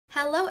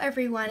Hello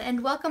everyone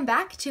and welcome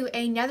back to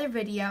another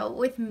video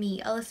with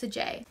me, Alyssa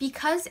J.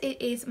 Because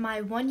it is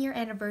my 1-year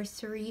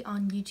anniversary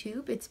on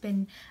YouTube, it's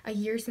been a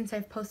year since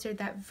I've posted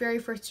that very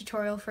first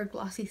tutorial for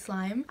glossy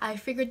slime, I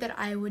figured that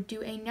I would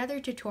do another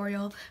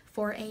tutorial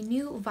for a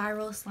new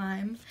viral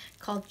slime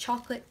called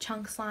chocolate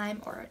chunk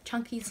slime or a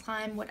chunky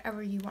slime,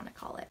 whatever you want to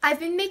call it. I've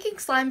been making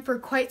slime for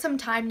quite some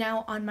time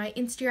now on my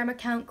Instagram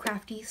account,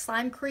 Crafty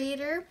Slime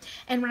Creator,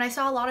 and when I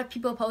saw a lot of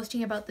people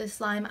posting about this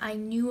slime, I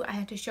knew I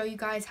had to show you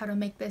guys how to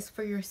make this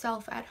for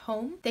yourself at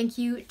home. Thank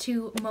you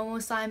to Momo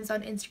Slimes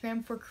on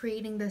Instagram for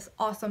creating this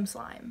awesome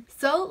slime.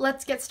 So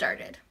let's get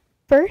started.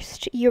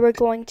 First, you are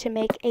going to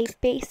make a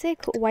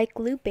basic white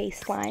glue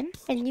base slime,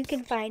 and you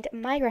can find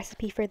my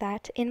recipe for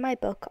that in my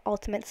book,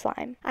 Ultimate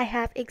Slime. I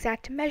have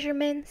exact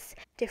measurements,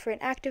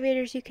 different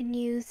activators you can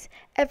use,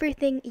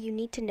 everything you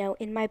need to know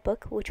in my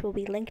book, which will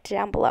be linked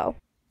down below.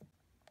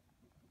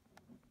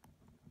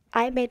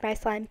 I made my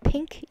slime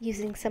pink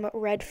using some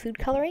red food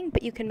coloring,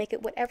 but you can make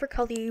it whatever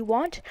color you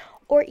want,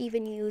 or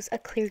even use a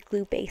clear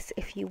glue base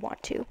if you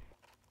want to.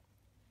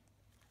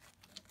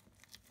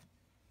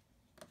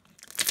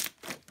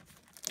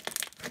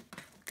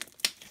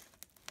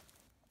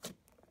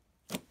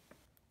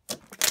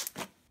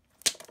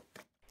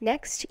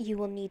 Next, you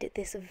will need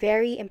this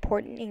very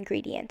important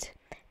ingredient,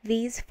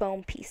 these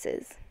foam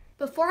pieces.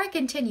 Before I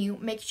continue,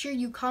 make sure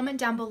you comment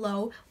down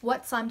below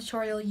what slime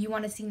tutorial you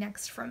want to see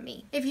next from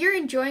me. If you're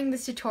enjoying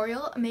this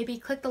tutorial, maybe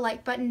click the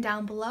like button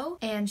down below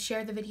and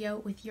share the video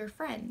with your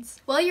friends.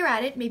 While you're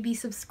at it, maybe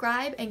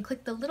subscribe and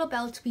click the little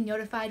bell to be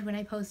notified when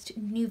I post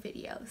new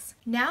videos.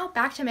 Now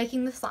back to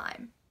making the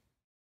slime.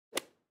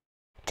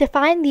 To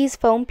find these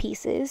foam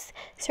pieces,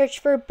 search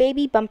for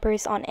baby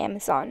bumpers on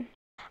Amazon.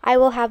 I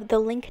will have the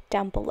link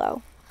down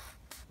below.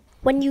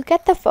 When you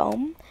get the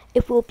foam,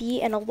 it will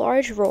be in a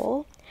large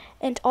roll,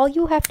 and all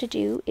you have to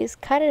do is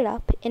cut it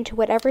up into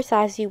whatever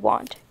size you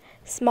want,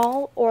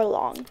 small or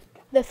long.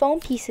 The foam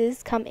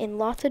pieces come in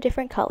lots of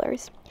different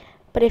colors,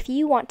 but if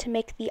you want to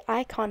make the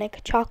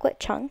iconic chocolate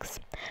chunks,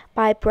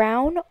 buy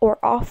brown or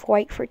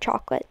off-white for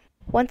chocolate.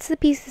 Once the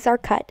pieces are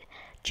cut,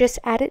 just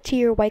add it to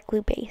your white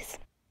glue base.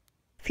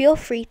 Feel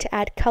free to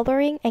add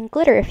coloring and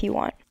glitter if you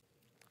want.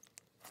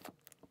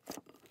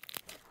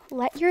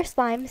 Let your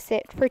slime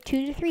sit for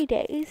 2 to 3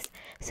 days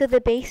so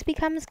the base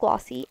becomes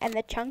glossy and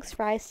the chunks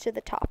rise to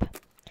the top.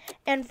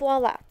 And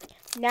voila!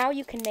 Now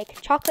you can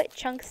make chocolate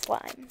chunk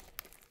slime.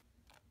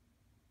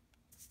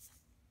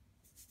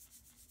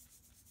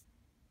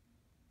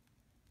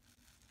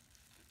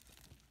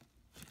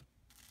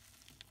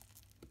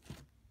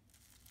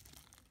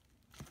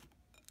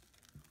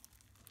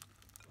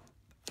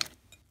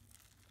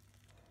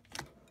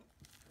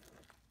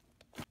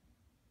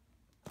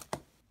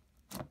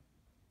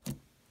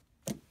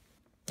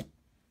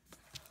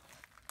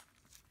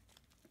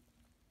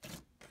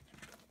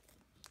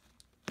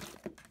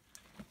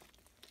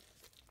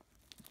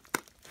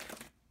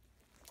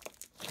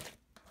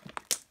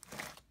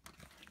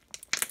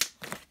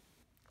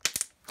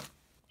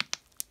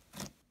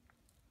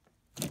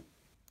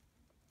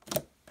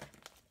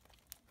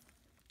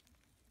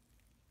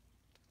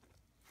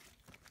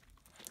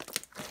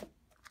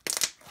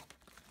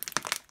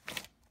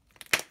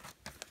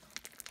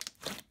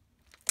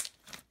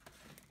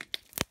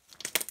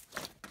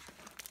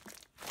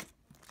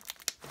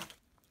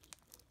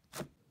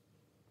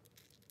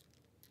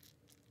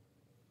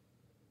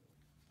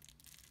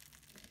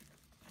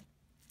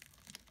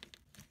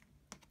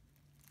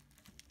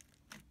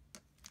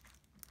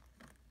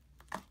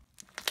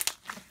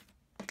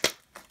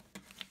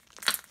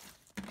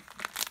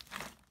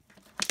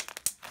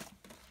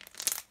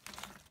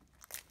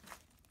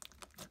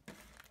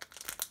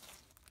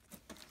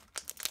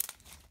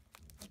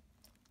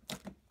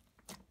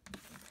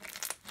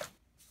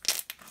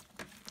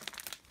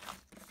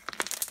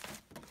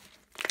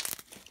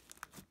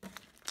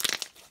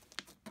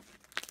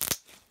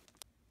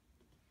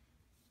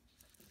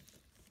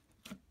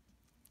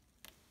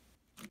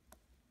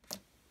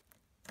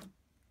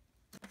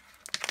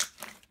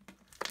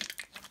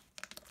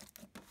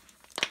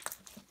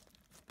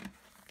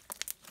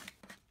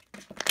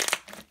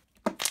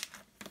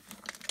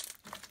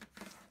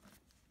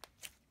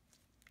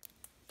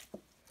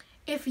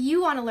 If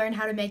you want to learn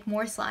how to make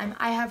more slime,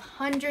 I have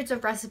hundreds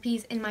of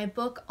recipes in my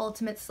book,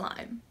 Ultimate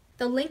Slime.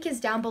 The link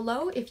is down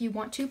below if you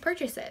want to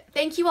purchase it.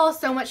 Thank you all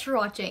so much for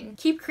watching.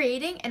 Keep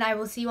creating, and I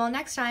will see you all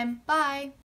next time. Bye!